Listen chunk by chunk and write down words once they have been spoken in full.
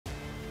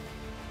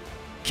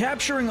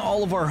Capturing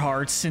all of our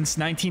hearts since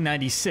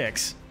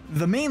 1996,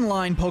 the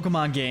mainline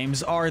Pokemon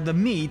games are the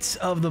meat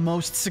of the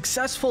most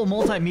successful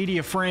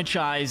multimedia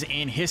franchise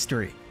in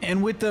history.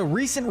 And with the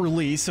recent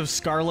release of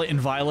Scarlet and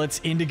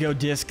Violet's Indigo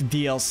Disc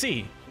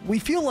DLC, we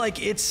feel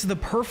like it's the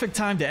perfect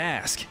time to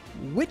ask,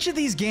 which of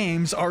these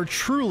games are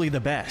truly the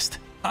best?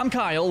 I'm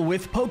Kyle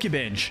with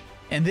BINGE,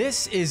 and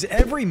this is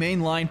every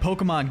mainline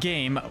Pokemon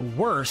game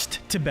worst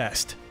to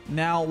best.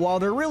 Now, while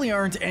there really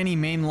aren't any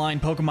mainline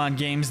Pokemon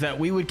games that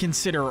we would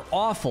consider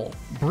awful,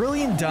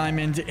 Brilliant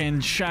Diamond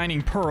and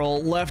Shining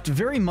Pearl left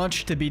very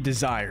much to be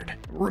desired.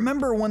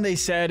 Remember when they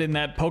said in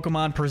that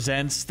Pokemon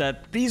Presents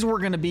that these were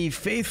going to be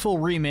faithful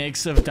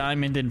remakes of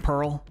Diamond and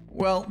Pearl?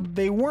 Well,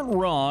 they weren't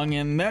wrong,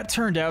 and that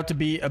turned out to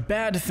be a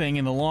bad thing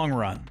in the long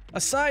run.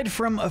 Aside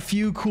from a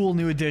few cool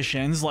new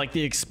additions like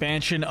the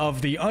expansion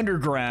of the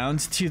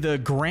Underground to the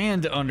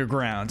Grand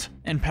Underground,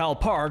 and Pal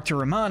Park to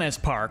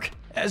Ramanes Park,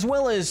 as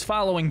well as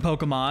following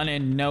Pokemon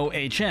and no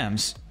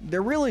HMs,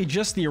 they're really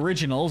just the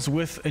originals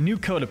with a new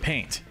coat of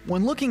paint.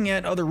 When looking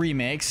at other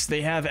remakes,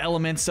 they have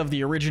elements of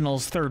the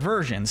original's third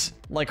versions,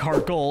 like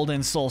Heart Gold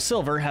and Soul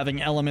Silver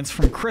having elements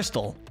from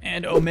Crystal,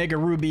 and Omega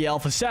Ruby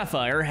Alpha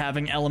Sapphire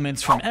having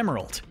elements from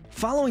Emerald.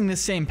 Following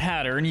this same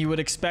pattern, you would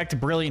expect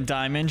Brilliant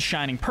Diamond,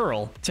 Shining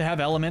Pearl to have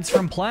elements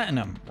from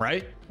Platinum,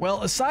 right?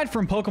 Well, aside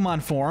from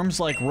Pokemon forms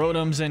like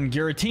Rotoms and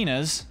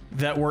Giratinas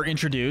that were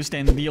introduced,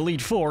 and the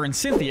Elite Four and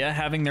Cynthia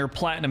having their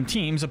Platinum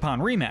teams upon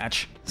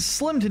rematch,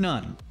 slim to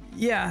none.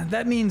 Yeah,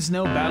 that means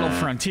no Battle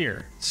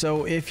Frontier,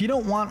 so if you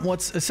don't want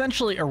what's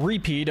essentially a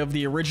repeat of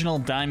the original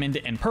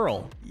Diamond and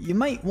Pearl, you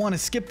might want to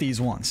skip these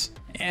ones.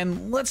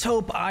 And let's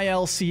hope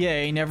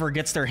ILCA never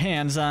gets their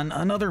hands on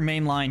another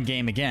mainline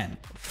game again.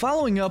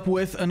 Following up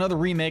with another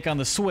remake on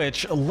the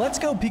Switch, Let's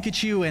Go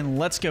Pikachu and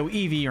Let's Go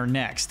Eevee are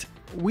next.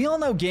 We all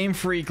know Game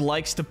Freak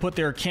likes to put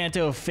their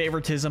Kanto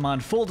favoritism on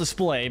full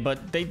display,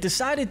 but they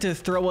decided to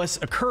throw us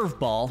a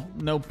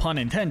curveball, no pun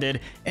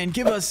intended, and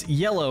give us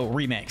Yellow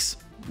remakes.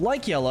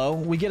 Like Yellow,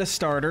 we get a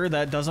starter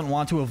that doesn't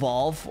want to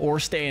evolve or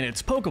stay in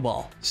its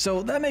Pokeball,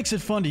 so that makes it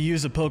fun to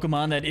use a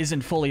Pokemon that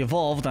isn't fully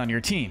evolved on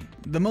your team.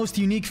 The most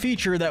unique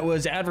feature that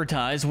was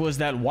advertised was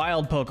that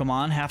wild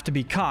Pokemon have to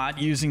be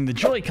caught using the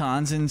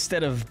Joy-Cons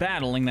instead of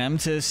battling them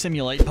to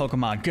simulate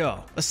Pokemon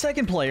Go. A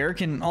second player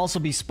can also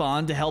be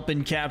spawned to help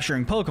in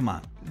capturing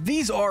Pokemon.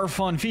 These are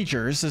fun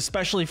features,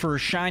 especially for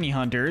shiny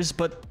hunters,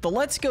 but the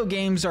Let's Go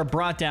games are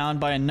brought down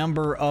by a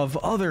number of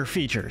other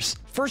features.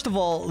 First of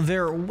all,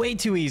 they're way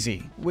too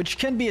easy, which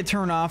can be a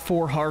turnoff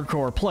for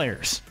hardcore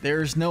players.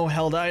 There's no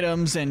held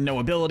items and no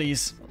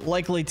abilities,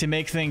 likely to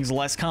make things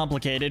less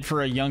complicated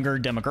for a younger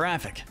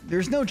demographic.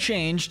 There's no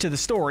change to the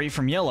story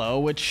from Yellow,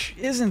 which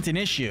isn't an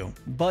issue,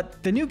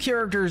 but the new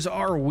characters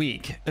are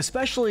weak,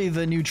 especially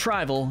the new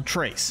Tribal,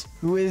 Trace,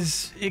 who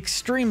is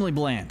extremely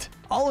bland.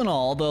 All in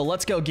all, the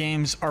Let's Go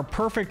games are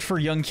perfect for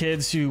young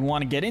kids who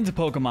want to get into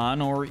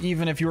Pokemon, or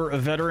even if you're a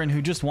veteran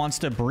who just wants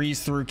to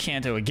breeze through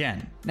Kanto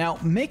again. Now,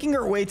 making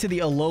our way to the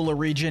Alola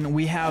region,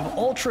 we have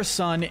Ultra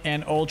Sun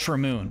and Ultra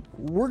Moon.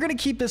 We're going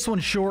to keep this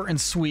one short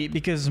and sweet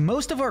because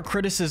most of our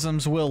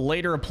criticisms will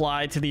later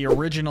apply to the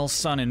original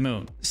Sun and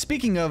Moon.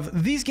 Speaking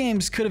of, these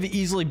games could have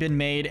easily been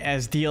made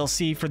as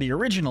DLC for the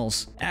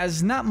originals,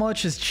 as not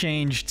much has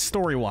changed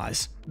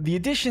story-wise. The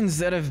additions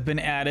that have been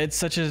added,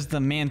 such as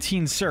the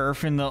Mantine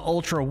Surf and the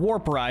Ultra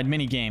Warp Ride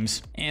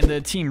minigames, and the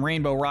Team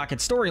Rainbow Rocket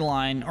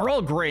storyline are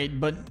all great,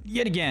 but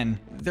yet again,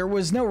 there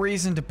was no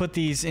reason to put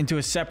these into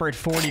a separate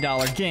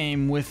 $40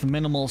 game with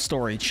minimal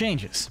story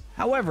changes.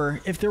 However,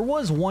 if there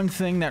was one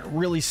thing that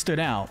really stood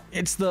out,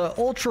 it's the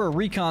Ultra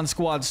Recon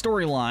Squad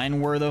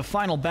storyline where the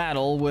final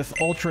battle with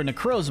Ultra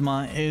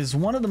Necrozma is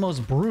one of the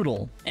most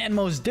brutal and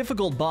most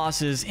difficult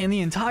bosses in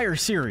the entire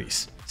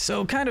series.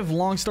 So kind of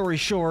long story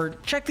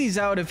short, check these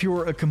out if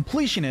you're a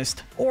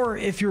completionist or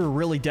if you're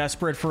really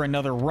desperate for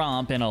another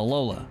romp in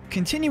Alola.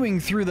 Continuing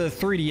through the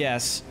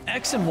 3DS,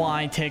 X and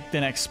Y take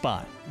the next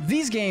spot.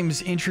 These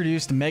games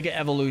introduced Mega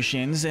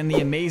Evolutions and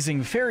the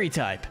amazing Fairy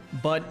type,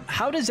 but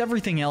how does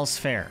everything else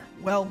fare?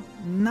 Well,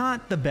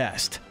 not the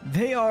best.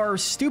 They are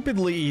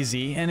stupidly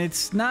easy, and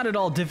it's not at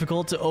all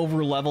difficult to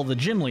overlevel the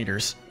gym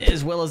leaders,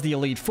 as well as the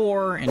Elite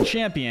Four and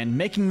Champion,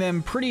 making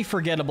them pretty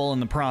forgettable in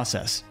the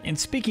process. And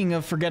speaking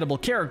of forgettable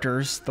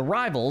characters, the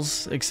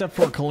rivals, except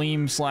for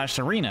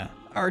Kaleem/Serena,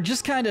 are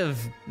just kind of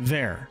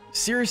there.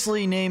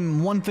 Seriously,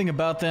 name one thing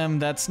about them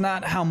that's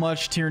not how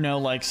much Tierno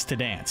likes to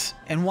dance.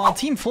 And while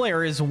Team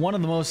Flare is one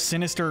of the most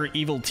sinister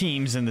evil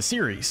teams in the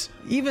series,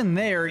 even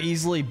they are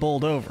easily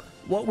bowled over.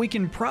 What we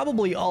can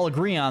probably all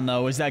agree on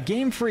though is that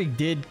Game Freak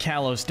did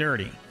Kalos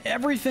dirty.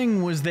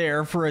 Everything was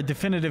there for a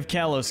definitive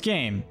Kalos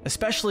game,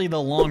 especially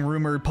the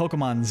long-rumored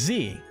Pokemon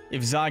Z.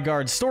 if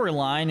Zygarde's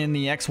storyline in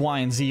the X, Y,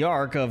 and Z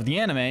arc of the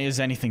anime is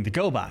anything to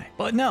go by.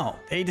 But no,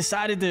 they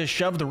decided to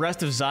shove the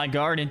rest of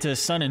Zygarde into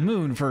Sun and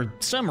Moon for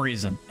some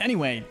reason.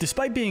 Anyway,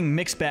 despite being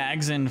mixed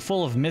bags and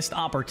full of missed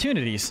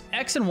opportunities,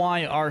 X and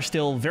Y are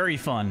still very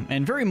fun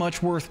and very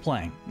much worth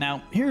playing.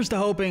 Now, here's to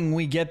hoping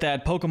we get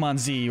that Pokemon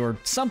Z or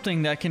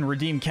something that can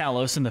redeem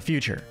Kalos in the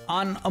future.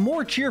 On a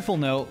more cheerful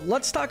note,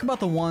 let's talk about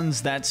the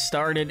ones that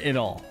started it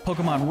all: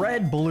 Pokemon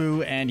Red,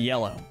 Blue, and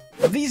Yellow.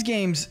 These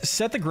games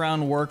set the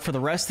groundwork for the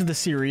rest of the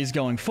series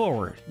going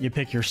forward. You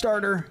pick your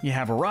starter, you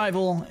have a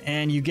rival,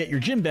 and you get your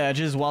gym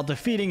badges while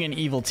defeating an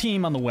evil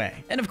team on the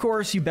way. And of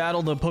course, you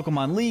battle the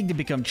Pokemon League to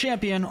become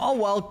champion, all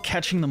while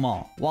catching them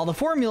all. While the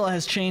formula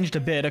has changed a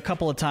bit a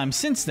couple of times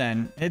since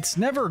then, it's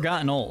never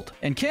gotten old.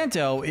 And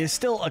Kanto is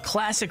still a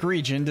classic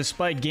region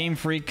despite Game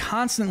Freak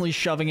constantly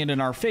shoving it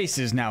in our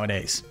faces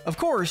nowadays. Of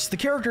course, the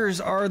characters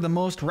are the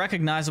most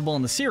recognizable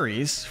in the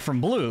series,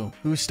 from Blue,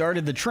 who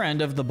started the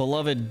trend of the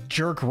beloved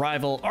jerk rival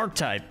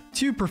archetype,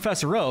 to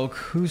Professor Oak,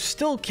 who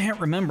still can't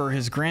remember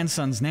his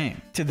grandson's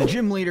name, to the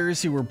gym leaders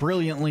who were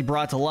brilliantly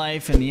brought to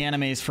life in the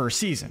anime's first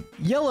season.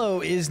 Yellow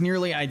is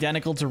nearly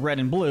identical to Red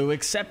and Blue,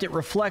 except it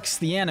reflects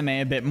the anime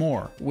a bit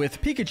more,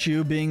 with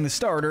Pikachu being the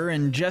starter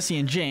and Jessie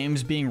and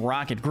James being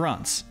rocket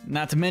grunts.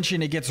 Not to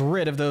mention it gets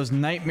rid of those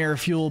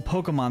nightmare-fueled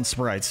Pokemon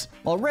sprites.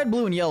 While Red,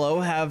 Blue, and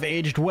Yellow have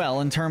aged well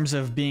in terms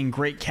of being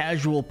great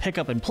casual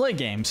pick-up and play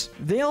games,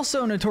 they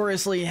also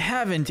notoriously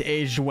haven't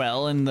aged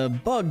well in the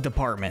bug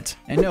department.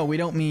 And no, we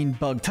don't mean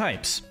bug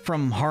types,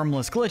 from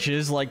harmless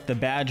glitches like the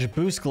badge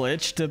boost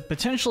glitch to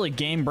potentially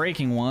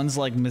game-breaking ones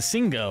like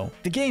Masingo.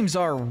 The games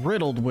are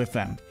riddled with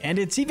them, and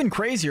it's even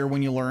crazier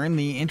when you learn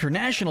the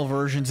international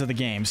versions of the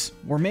games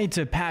were made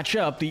to patch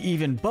up the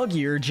even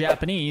buggier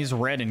Japanese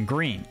Red and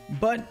Green.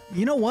 But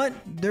you know what?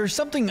 There's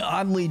something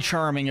oddly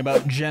charming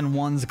about Gen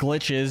 1's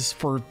glitches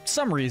for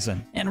some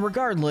reason. And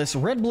regardless,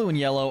 Red, Blue, and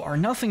Yellow are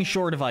nothing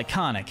short of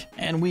iconic,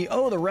 and we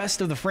owe the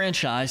rest of the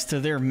franchise to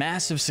their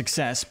massive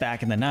success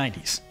back in the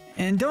 90s.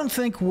 And don't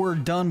think we're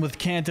done with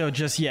Kanto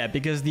just yet,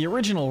 because the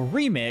original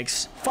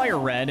remakes, Fire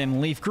Red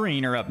and Leaf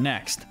Green, are up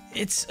next.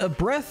 It's a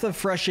breath of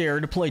fresh air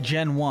to play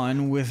Gen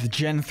 1 with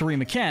Gen 3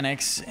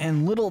 mechanics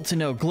and little to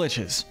no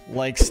glitches,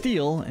 like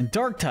Steel and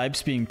Dark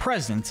types being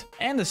present,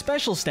 and the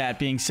special stat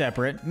being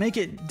separate make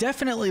it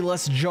definitely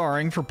less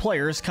jarring for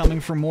players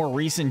coming from more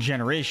recent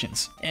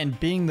generations. And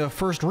being the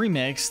first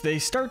remakes, they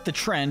start the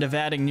trend of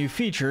adding new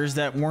features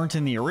that weren't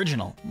in the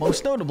original,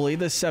 most notably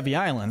the Sevi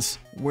Islands,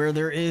 where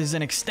there is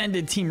an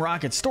extended Team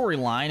Rocket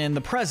storyline and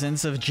the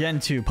presence of Gen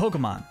 2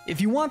 Pokemon. If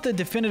you want the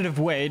definitive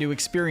way to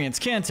experience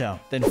Kanto,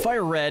 then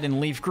Fire Red and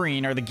Leaf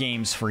Green are the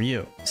games for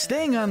you.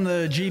 Staying on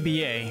the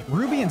GBA,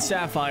 Ruby and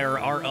Sapphire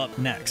are up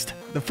next.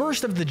 The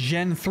first of the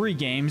Gen 3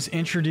 games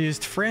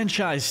introduced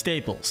franchise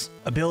staples,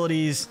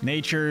 abilities,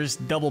 natures,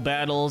 double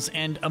battles,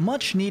 and a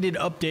much needed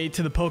update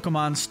to the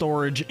Pokemon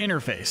storage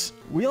interface.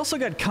 We also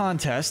got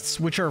contests,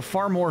 which are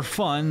far more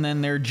fun than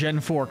their Gen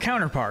 4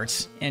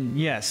 counterparts, and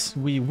yes,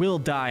 we will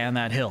die on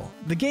that hill.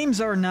 The games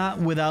are not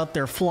without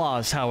their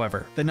flaws,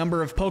 however. The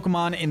number of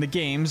Pokemon in the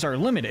games are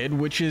limited,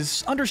 which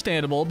is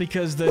understandable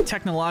because the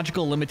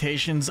technological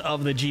limitations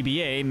of the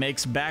GBA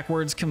makes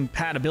backwards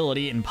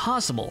compatibility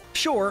impossible.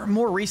 Sure,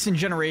 more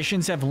recent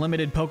generations have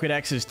limited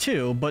Pokédexes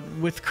too, but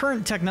with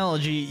current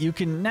technology, you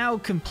can now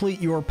complete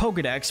your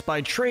Pokédex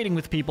by trading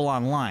with people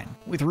online.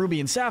 With Ruby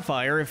and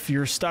Sapphire, if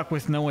you're stuck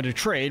with no one to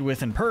trade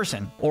with in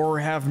person, or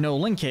have no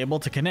link cable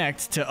to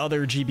connect to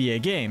other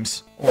GBA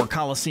games, or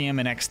Coliseum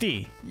and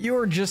XD,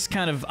 you're just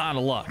kind of out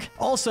of luck.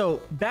 Also,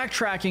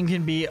 backtracking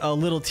can be a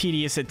little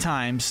tedious at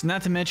times,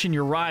 not to mention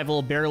your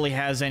rival barely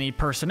has any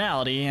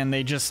personality and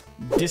they just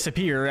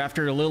disappear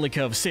after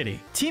Lilycove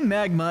City. Team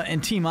Magma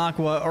and Team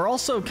Aqua are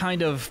also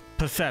kind of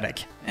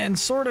pathetic, and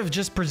sort of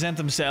just present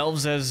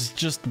themselves as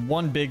just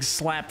one big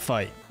slap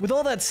fight. With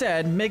all that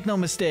said, make no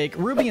mistake,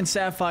 Ruby and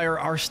Sapphire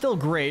are still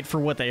great for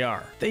what they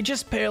are. They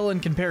just pale in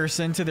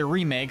comparison to their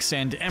remakes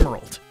and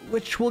Emerald,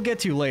 which we'll get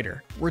to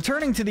later.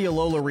 Returning to the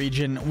Alola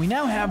region, we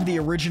now have the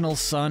original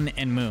Sun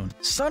and Moon.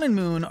 Sun and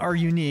Moon are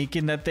unique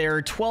in that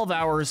they're 12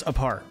 hours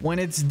apart. When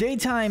it's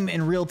daytime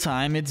in real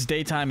time, it's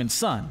daytime in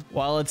Sun,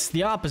 while it's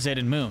the opposite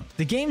in Moon.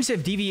 The games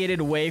have deviated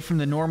away from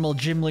the normal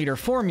gym leader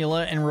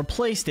formula and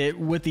replaced it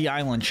with the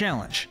Island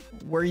Challenge,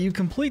 where you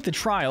complete the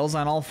trials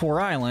on all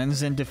 4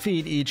 islands and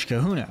defeat each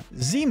kahuna.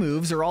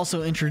 Z-moves are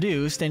also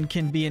introduced and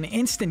can be an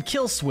instant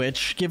kill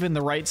switch given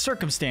the right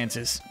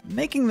circumstances,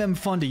 making them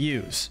fun to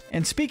use.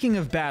 And speaking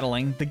of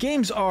battling, the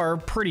games are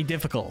pretty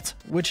difficult,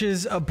 which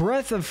is a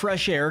breath of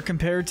fresh air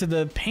compared to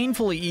the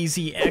painfully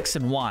easy X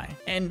and Y.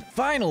 And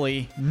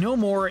finally, no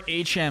more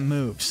HM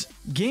moves.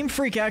 Game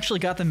Freak actually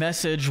got the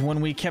message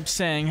when we kept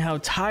saying how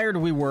tired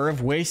we were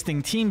of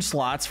wasting team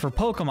slots for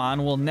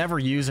Pokemon we'll never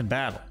use in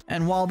battle.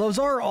 And while those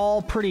are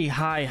all pretty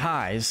high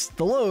highs,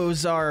 the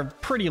lows are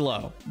pretty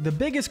low. The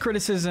biggest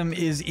criticism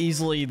is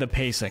easily the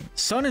pacing.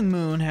 Sun and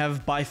Moon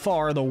have by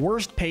far the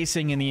worst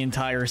pacing in the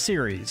entire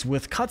series,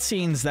 with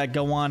cutscenes that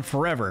go on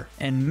forever,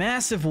 and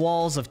massive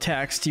walls of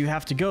text you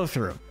have to go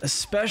through,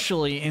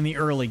 especially in the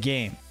early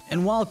game.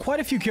 And while quite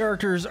a few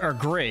characters are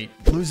great,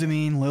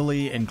 Luzamine,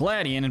 Lily, and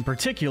Gladion in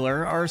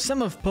particular are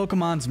some of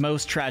Pokemon's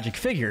most tragic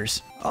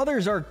figures,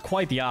 others are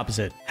quite the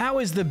opposite. Hau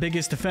is the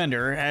biggest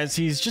offender, as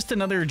he's just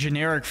another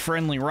generic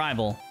friendly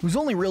rival, whose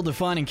only real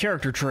defining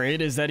character trait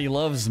is that he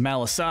loves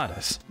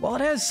Malasadas. While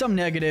it has some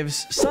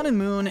negatives, Sun and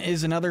Moon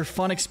is another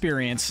fun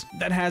experience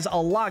that has a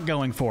lot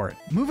going for it.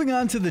 Moving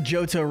on to the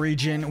Johto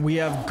region, we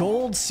have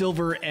Gold,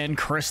 Silver, and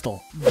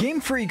Crystal. Game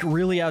Freak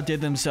really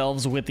outdid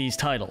themselves with these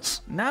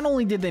titles. Not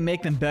only did they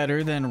make them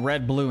better than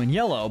Red, Blue, and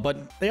Yellow,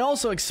 but they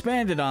also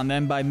expanded on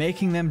them by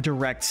making them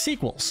direct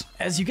sequels,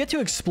 as you get to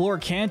explore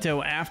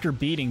Kanto after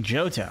beating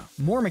Johto.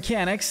 More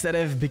mechanics that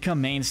have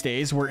become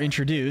mainstays were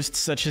introduced,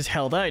 such as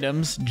held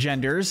items,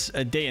 genders,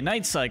 a day and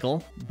night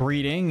cycle,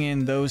 breeding,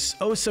 and those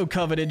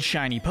oh-so-coveted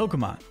shiny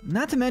Pokemon.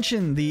 Not to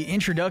mention the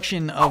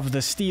introduction of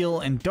the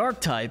Steel and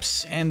Dark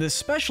types, and the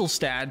special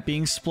stat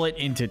being split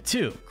into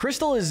two.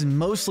 Crystal is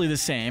mostly the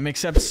same,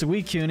 except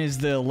Suicune is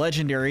the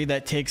legendary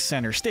that takes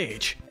center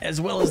stage,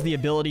 as well as the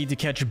ability to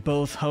catch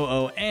both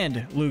Ho-Oh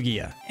and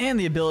Lugia, and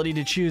the ability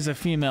to choose a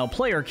female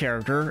player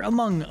character,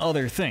 among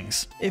other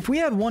things. If we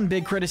had one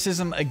big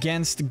criticism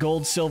against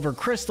Gold, Silver,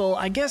 Crystal,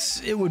 I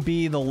guess it would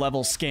be the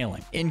level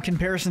scaling. In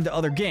comparison to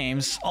other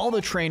games, all the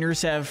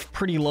trainers have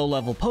pretty low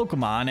level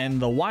Pokemon, and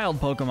the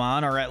wild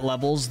Pokemon are at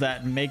levels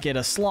that make it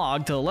a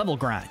slog to level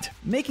grind.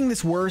 Making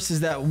this worse is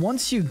that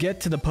once you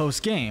get to the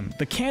post-game,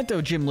 the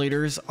Kanto gym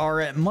leaders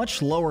are at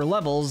much lower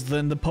levels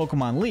than the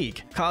Pokemon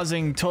League,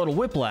 causing total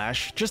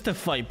whiplash just to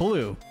fight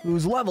Blue,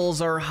 whose levels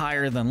are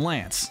higher than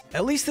Lance.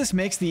 At least this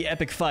makes the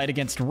epic fight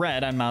against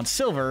Red on Mount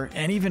Silver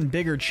an even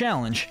bigger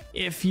challenge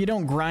if you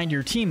don't grind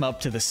your team up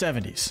to the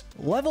 70s.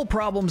 Level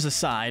problems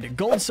aside,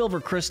 Gold, Silver,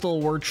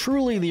 Crystal were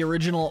truly the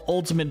original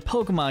Ultimate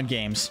Pokemon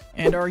games,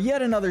 and are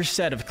yet another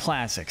set of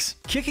classics.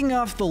 Kicking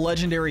off the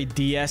legendary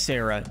DS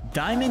era,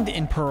 Diamond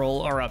and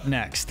Pearl are up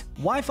next.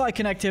 Wi-Fi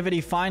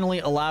connectivity finally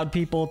allowed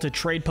people to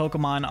trade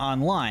Pokemon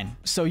online,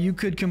 so you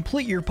could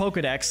complete your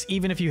Pokedex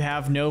even if you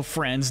have no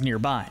friends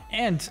nearby,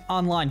 and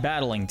online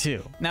battling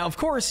too. Now of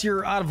course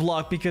you're out of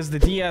luck because the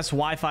DS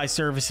Wi-Fi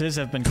services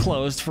have been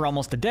closed for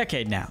almost a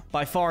decade now.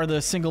 By far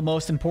the single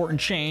most important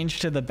change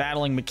to the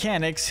battling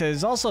mechanics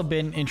has also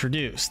been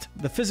introduced: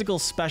 the physical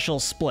special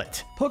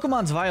split.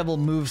 Pokemon's viable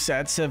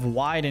movesets have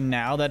widened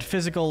now that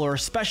physical or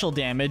special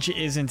damage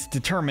isn't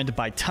determined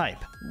by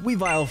type.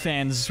 Weavile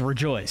fans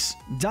rejoice.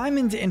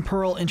 Diamond and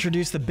Pearl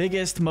introduced the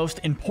biggest,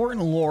 most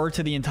important lore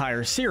to the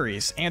entire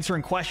series,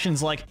 answering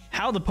questions like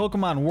how the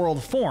Pokemon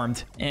world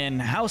formed and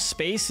how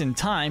space and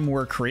time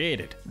were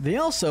created. They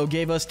also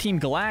gave us Team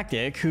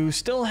Galactic, who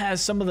still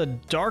has some of the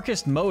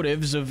darkest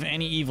motives of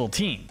any evil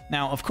team.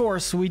 Now, of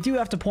course, we do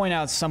have to point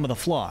out some of the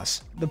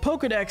flaws. The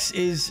Pokedex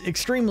is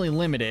extremely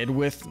limited,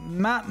 with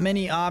not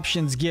many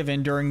options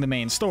given during the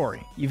main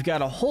story. You've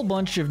got a whole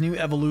bunch of new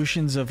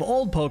evolutions of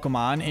old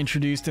Pokemon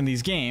introduced in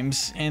these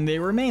games, and they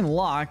remain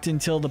locked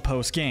until the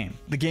post-game.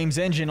 The game's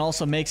engine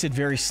also makes it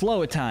very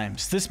slow at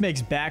times. This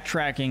makes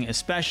backtracking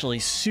especially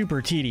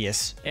super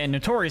tedious, and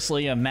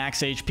notoriously a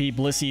max HP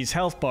Blissey's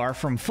health bar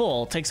from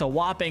full takes a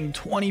whopping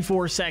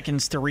 24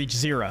 seconds to reach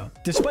 0.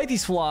 Despite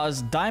these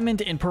flaws,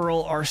 Diamond and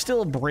Pearl are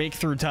still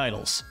breakthrough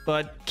titles,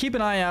 but keep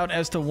an eye out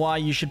as to why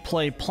you should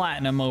play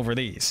Platinum over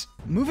these.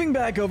 Moving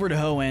back over to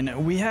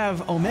Hoenn, we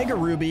have Omega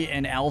Ruby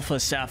and Alpha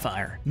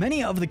Sapphire.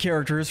 Many of the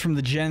characters from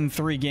the Gen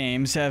 3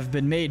 games have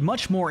been made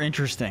much more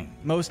interesting,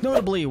 most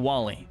notably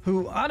Wally,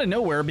 who out of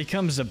nowhere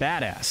becomes a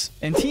badass.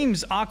 And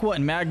teams Aqua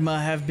and Magma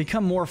have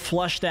become more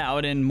fleshed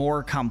out and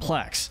more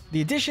complex. The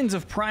additions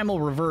of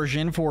Primal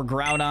Reversion for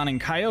Groudon and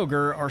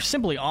Kyogre are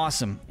simply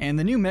awesome, and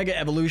the new Mega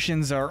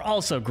Evolutions are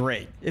also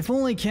great. If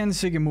only Ken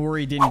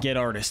Sugimori didn't get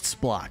artist's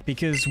block,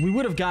 because we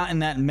would have gotten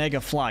that Mega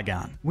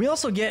Flygon. We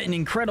also get an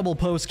incredible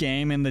post-game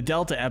in the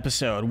Delta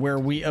episode where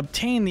we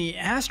obtain the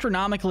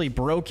astronomically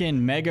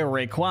broken Mega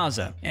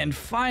Rayquaza, and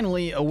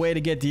finally a way to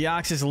get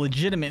Deoxys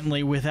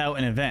legitimately without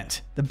an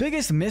event. The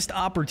biggest missed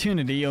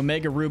opportunity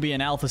Omega Ruby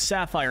and Alpha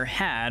Sapphire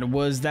had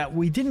was that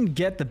we didn't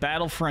get the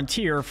Battle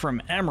Frontier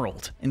from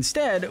Emerald.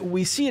 Instead,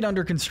 we see it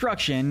under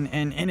construction,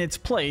 and in its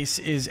place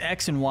is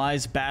X and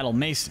Y's Battle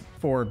Mason,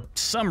 for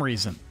some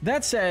reason.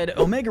 That said,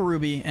 Omega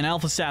Ruby and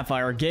Alpha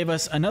Sapphire gave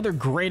us another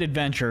great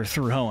adventure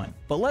through Hoenn.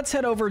 But let's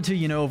head over to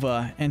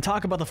Unova and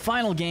talk about the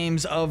final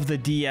games of the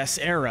DS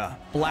era,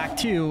 Black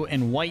 2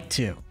 and White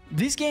 2.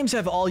 These games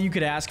have all you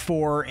could ask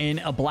for in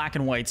a black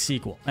and white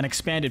sequel: an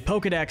expanded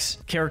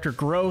Pokedex, character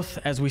growth,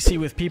 as we see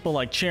with people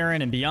like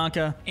Cheren and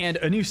Bianca, and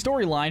a new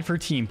storyline for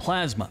Team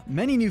Plasma.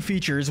 Many new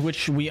features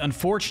which we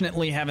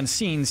unfortunately haven't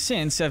seen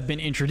since have been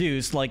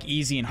introduced, like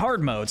easy and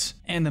hard modes,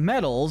 and the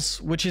medals,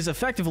 which is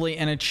effectively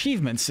an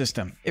achievement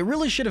system. It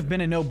really should have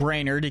been a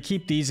no-brainer to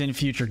keep these in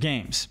future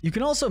games. You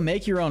can also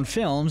make your own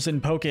films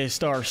in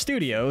PokeStar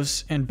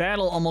Studios, and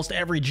battle almost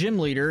every gym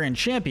leader and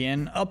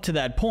champion up to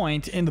that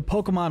point in the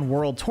Pokemon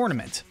World Tournament.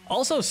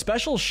 Also,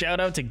 special shout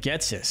out to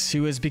Getsis,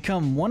 who has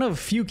become one of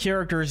few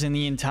characters in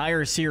the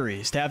entire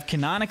series to have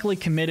canonically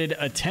committed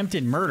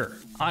attempted murder,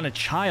 on a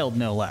child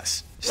no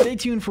less. Stay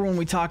tuned for when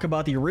we talk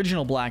about the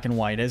original Black and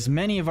White, as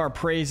many of our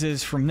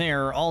praises from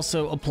there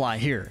also apply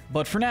here.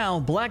 But for now,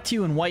 Black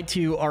 2 and White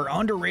 2 are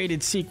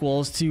underrated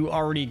sequels to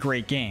already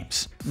great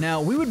games.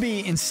 Now, we would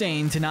be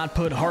insane to not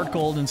put Heart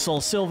Gold and Soul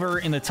Silver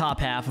in the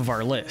top half of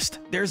our list.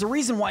 There's a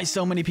reason why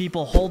so many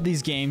people hold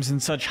these games in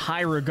such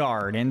high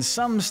regard, and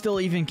some still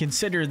even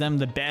consider them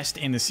the best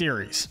in the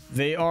series.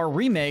 They are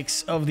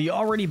remakes of the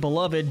already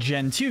beloved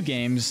Gen 2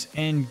 games,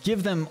 and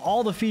give them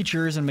all the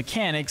features and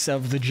mechanics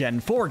of the Gen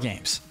 4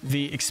 games.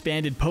 The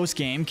expanded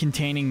post-game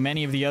containing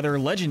many of the other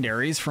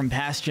legendaries from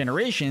past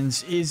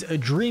generations is a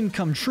dream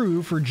come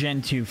true for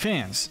Gen 2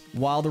 fans,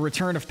 while the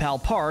return of Pal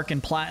Park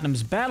and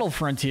Platinum's Battle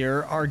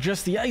Frontier are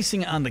just the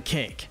icing on the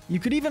cake. You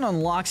could even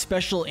unlock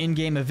special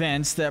in-game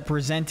events that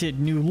presented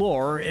new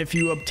lore if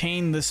you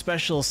obtained the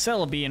special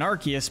Celebi and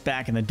Arceus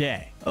back in the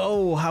day.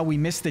 Oh, how we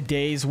miss the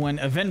days when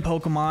event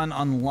Pokemon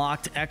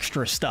unlocked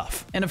extra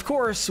stuff. And of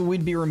course,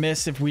 we'd be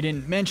remiss if we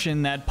didn't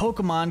mention that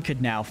Pokemon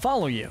could now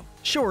follow you.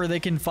 Sure, they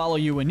can follow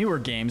you in newer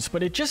games,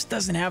 but it just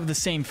doesn't have the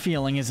same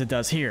feeling as it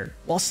does here.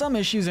 While some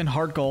issues in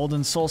Heart Gold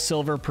and Soul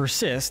Silver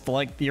persist,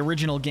 like the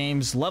original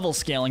game's level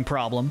scaling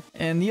problem,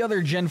 and the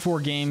other Gen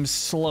 4 game's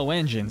slow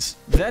engines,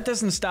 that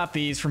doesn't stop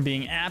these from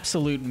being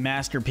absolute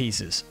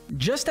masterpieces.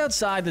 Just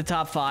outside the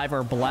top 5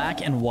 are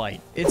Black and White.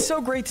 It's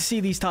so great to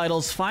see these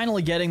titles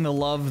finally getting the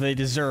love they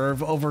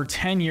deserve over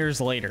 10 years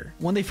later.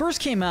 When they first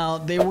came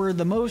out, they were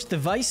the most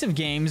divisive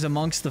games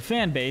amongst the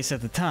fan base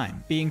at the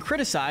time, being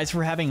criticized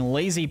for having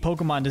lazy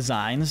Pokemon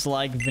designs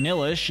like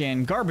Vanillish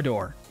and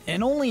Garbodor,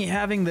 and only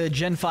having the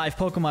Gen 5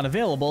 Pokemon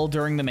available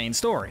during the main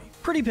story.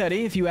 Pretty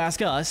petty if you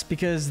ask us,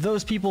 because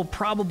those people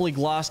probably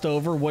glossed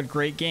over what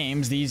great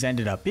games these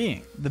ended up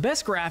being. The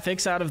best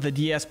graphics out of the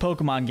DS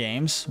Pokemon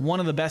games, one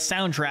of the best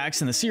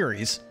soundtracks in the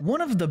series, one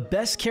of the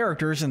best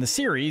characters in the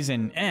series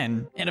in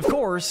N, and of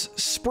course,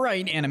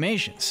 sprite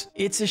animations.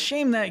 It's a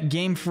shame that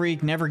Game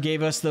Freak never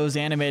gave us those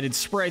animated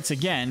sprites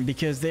again,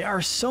 because they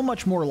are so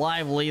much more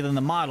lively than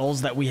the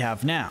models that we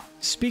have now.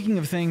 Speaking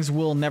of things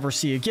we'll never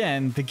see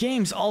again, the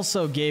games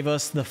also gave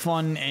us the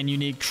fun and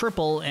unique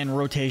triple and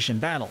rotation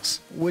battles,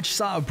 which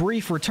saw a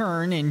brief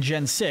return in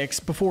Gen 6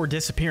 before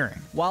disappearing.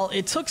 While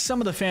it took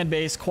some of the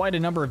fanbase quite a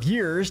number of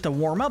years to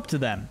warm up to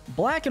them,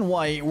 Black and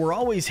White were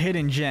always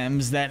hidden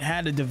gems that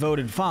had a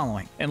devoted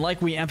following, and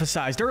like we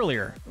emphasized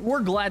earlier,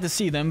 we're glad to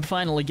see them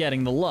finally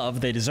getting the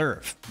love they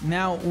deserve.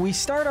 Now, we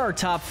start our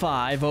top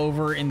 5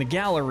 over in the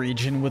Galar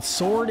region with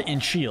Sword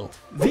and Shield.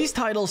 These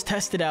titles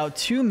tested out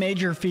two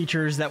major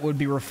features that would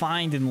be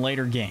refined in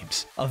later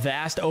games: a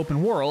vast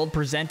open world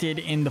presented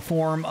in the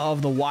form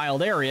of the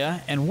wild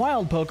area, and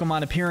wild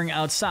Pokemon appearing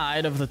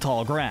outside of the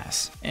tall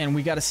grass. And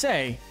we gotta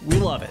say, we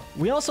love it.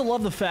 We also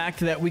love the fact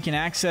that we can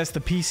access the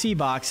PC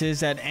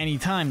boxes at any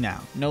time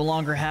now, no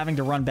longer having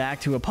to run back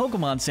to a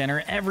Pokemon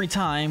Center every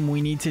time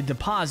we need to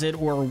deposit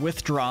or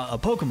withdraw a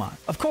Pokemon.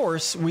 Of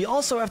course, we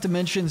also have to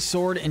mention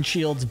Sword and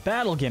Shield's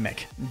battle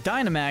gimmick,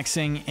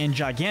 Dynamaxing and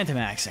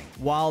Gigantamaxing.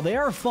 While they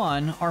are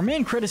fun, our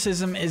main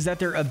criticism is that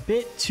they're a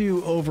bit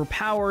too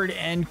overpowered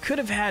and could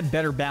have had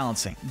better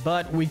balancing.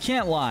 But we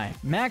can't lie,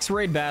 max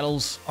raid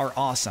battles are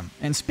awesome.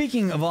 And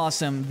speaking of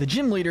awesome, the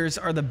gym leaders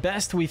are the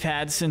best we've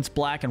had since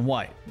Black and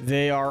White.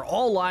 They are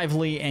all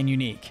lively and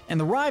unique, and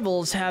the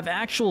rivals have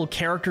actual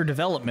character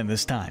development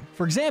this time.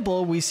 For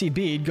example, we see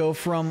Bede go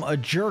from a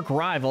jerk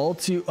rival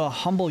to a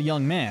humble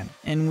young man,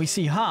 and we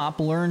see Hop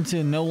learn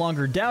to no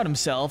longer doubt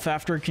himself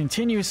after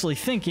continuously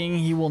thinking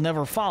he will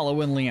never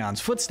follow in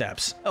Leon's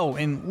footsteps. Oh,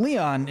 and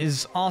Leon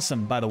is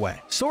awesome, by the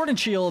way. Sword and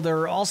Shield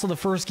are also the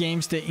first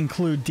games to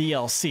include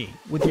DLC,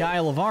 with the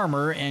Isle of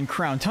Armor and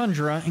Crown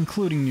Tundra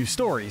including new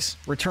stories,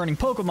 returning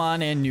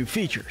Pokemon, and new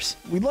features.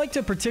 We'd like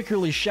to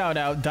particularly shout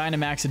out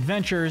Dynamax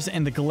Adventures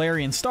and the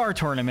Galarian Star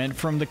Tournament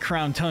from the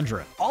Crown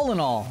Tundra. All in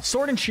all,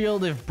 Sword and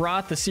Shield have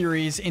brought the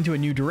series into a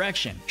new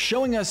direction,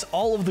 showing us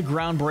all of the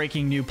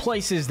groundbreaking new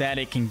places that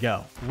it can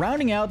go.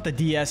 Rounding out the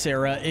DS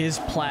era is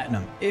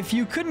Platinum. If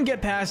you couldn't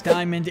get past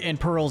Diamond and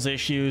Pearl's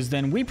issues,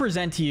 then we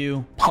present to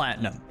you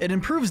Platinum. It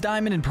improves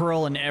Diamond and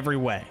Pearl in every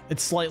way.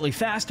 It's slightly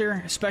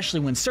faster, especially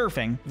when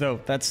surfing, though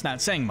that's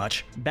not saying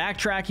much.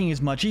 Backtracking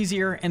is much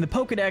easier, and the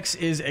Pokédex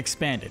is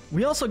expanded.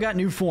 We also got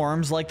new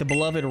forms like the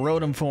beloved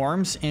Rotom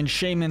forms and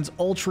Shaman's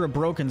Ultra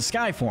Broken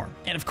Sky form.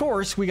 And of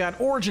course, we got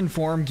Origin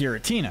form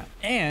Giratina,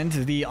 and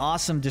the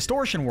awesome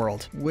Distortion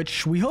world,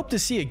 which we hope to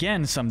see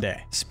again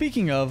someday.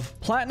 Speaking of,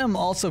 Platinum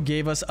also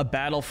gave us a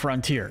Battle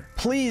Frontier.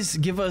 Please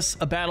give us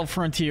a Battle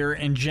Frontier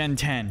in Gen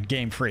 10,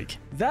 Game Freak.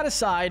 That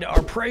aside,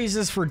 our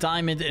praises for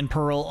Diamond and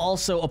Pearl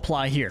also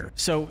apply here.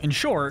 So in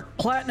short,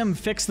 Platinum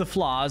fixed the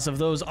flaws of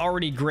those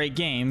already great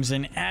games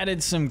and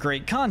added some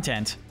great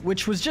content,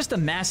 which was just a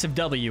massive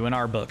W in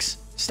our books.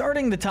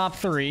 Starting the top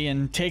 3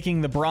 and taking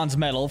the bronze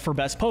medal for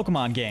best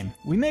Pokemon game,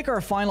 we make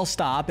our final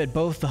stop at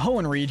both the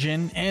Hoenn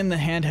region and the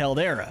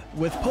handheld era,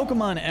 with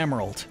Pokemon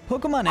Emerald.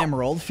 Pokemon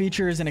Emerald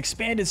features an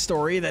expanded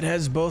story that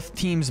has both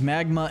teams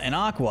Magma and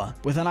Aqua,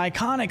 with an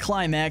iconic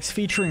climax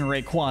featuring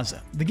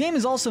Rayquaza. The game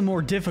is also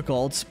more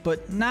difficult,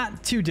 but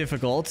not too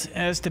difficult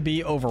as to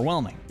be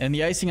overwhelming. And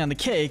the icing on the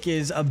cake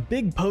is a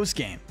big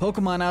post-game.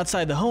 Pokemon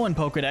outside the Hoenn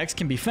Pokédex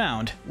can be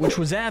found, which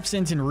was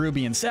absent in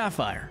Ruby and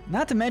Sapphire.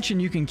 Not to mention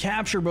you can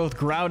capture both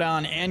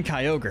Groudon and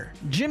Kyogre.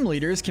 Gym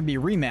leaders can be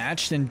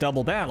rematched in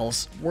double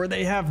battles, where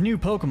they have new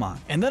Pokemon.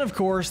 And then of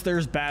course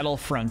there's Battle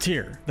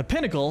Frontier, the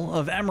pinnacle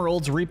of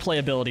Emerald's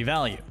replayability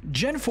value.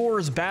 Gen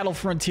 4's Battle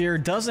Frontier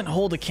doesn't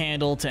hold a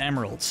candle to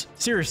Emerald's.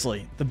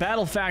 Seriously, the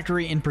Battle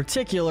Factory in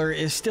particular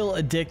is still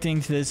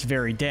addicting to this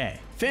very day.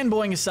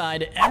 Fanboying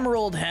aside,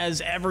 Emerald has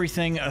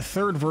everything a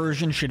third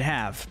version should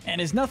have,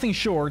 and is nothing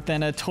short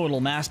than a total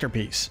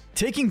masterpiece.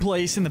 Taking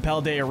place in the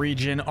Paldea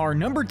region, our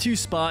number 2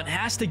 spot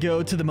has to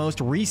go to the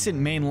most recent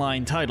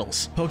mainline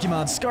titles,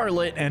 Pokemon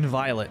Scarlet and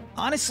Violet.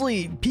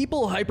 Honestly,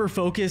 people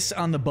hyper-focus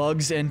on the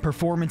bugs and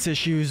performance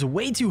issues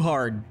way too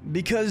hard,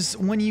 because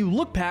when you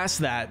look past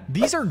that,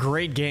 these are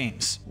great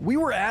games. We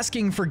were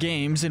asking for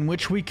games in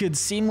which we could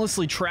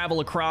seamlessly travel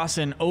across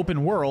an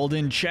open world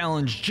and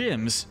challenge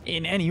gyms,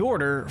 in any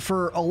order,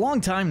 for a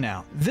long time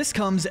now. This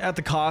comes at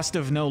the cost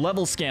of no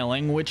level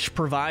scaling, which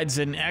provides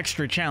an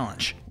extra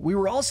challenge. We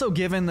were also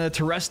given the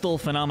terrestrial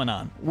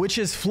phenomenon, which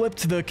has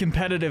flipped the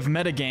competitive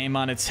metagame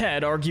on its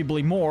head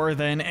arguably more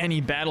than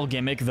any battle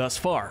gimmick thus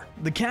far.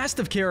 The cast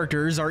of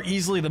characters are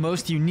easily the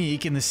most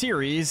unique in the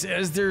series,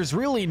 as there's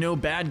really no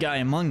bad guy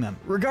among them.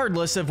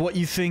 Regardless of what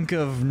you think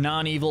of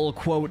non-evil,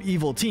 quote,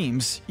 evil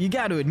teams, you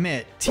gotta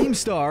admit, Team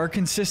Star,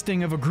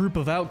 consisting of a group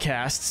of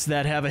outcasts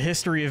that have a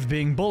history of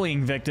being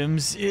bullying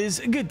victims, is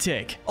a good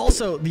take.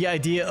 Also, the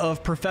idea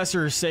of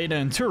Professor Seda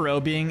and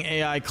Turo being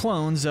AI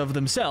clones of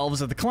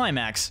themselves at the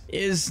climax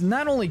is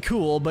not only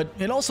cool, but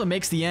it also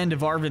makes the end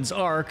of Arven's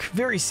arc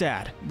very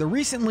sad. The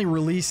recently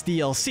released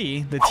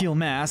DLC, the Teal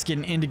Mask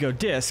and Indigo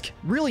Disc,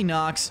 really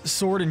knocks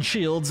Sword and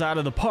Shields out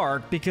of the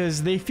park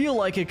because they feel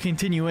like a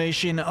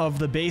continuation of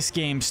the base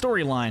game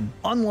storyline,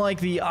 unlike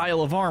the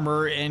Isle of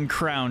Armor and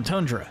Crown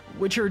Tundra,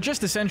 which are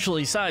just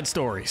essentially side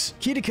stories.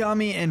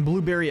 Kitakami and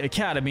Blueberry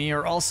Academy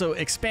are also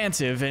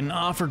expansive and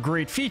offer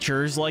great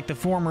features like the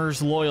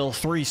former's Loyal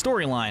 3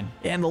 storyline,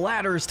 and the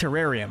latter's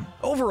Terrarium.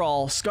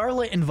 Overall,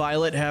 Scarlet and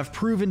Violet have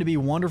proven to be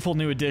wonderful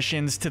new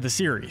additions to the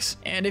series,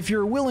 and if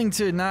you're willing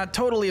to not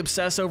totally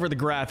obsess over the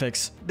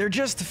graphics, they're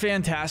just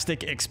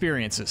fantastic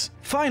experiences.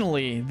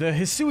 Finally, the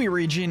Hisui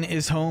region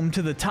is home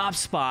to the top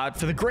spot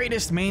for the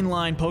greatest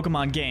mainline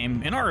Pokemon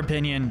game, in our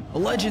opinion,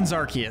 Legends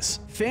Arceus.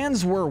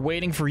 Fans were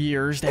waiting for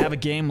years to have a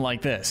game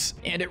like this,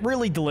 and it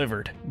really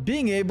delivered.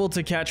 Being able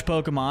to catch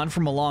Pokemon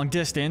from a long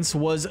distance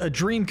was a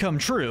dream come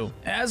true,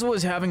 as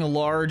was having a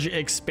large,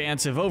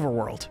 expansive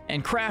overworld,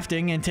 and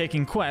crafting and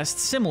taking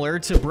quests similar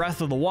to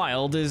Breath of the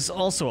Wild is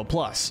also a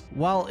plus.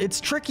 While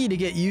it's tricky to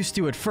get used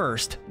to at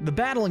first, the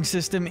battling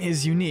system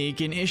is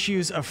unique and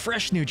issues a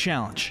fresh new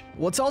challenge.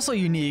 What's also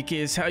unique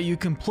is how you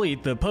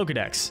complete the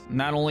Pokédex.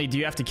 Not only do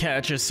you have to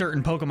catch a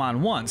certain Pokemon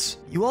once,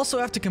 you also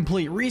have to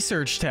complete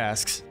research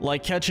tasks,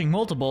 like catching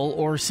multiple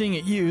or seeing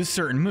it use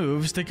certain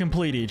moves to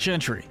complete each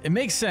entry. It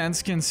makes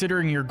sense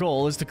considering your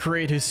goal is to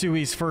create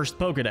Hisui's first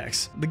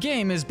Pokédex. The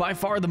game is by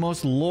far the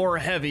most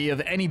lore-heavy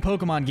of any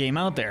Pokemon game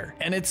out there,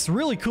 and it's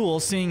really cool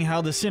seeing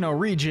how the Sinnoh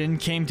region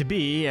came to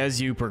be as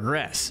you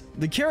progress.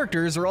 The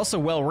characters are also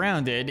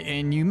well-rounded,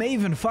 and you may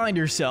even find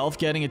yourself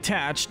getting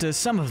attached to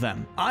some of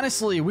them.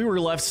 Honestly, we were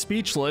left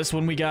speechless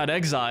when we got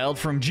exiled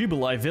from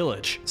Jubilee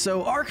Village.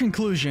 So our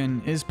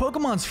conclusion is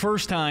Pokemon's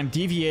first time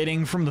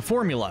deviating from the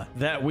formula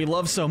that we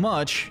love so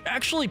much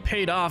actually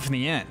paid off in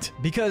the end,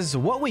 because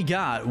what we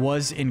got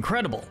was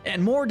incredible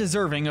and more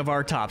deserving of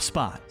our top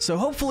spot. So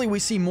hopefully we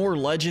see more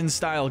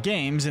Legends-style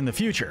games in the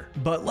future.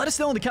 But let us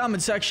know in the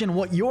comment section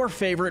what your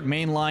favorite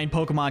mainline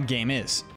Pokemon game is.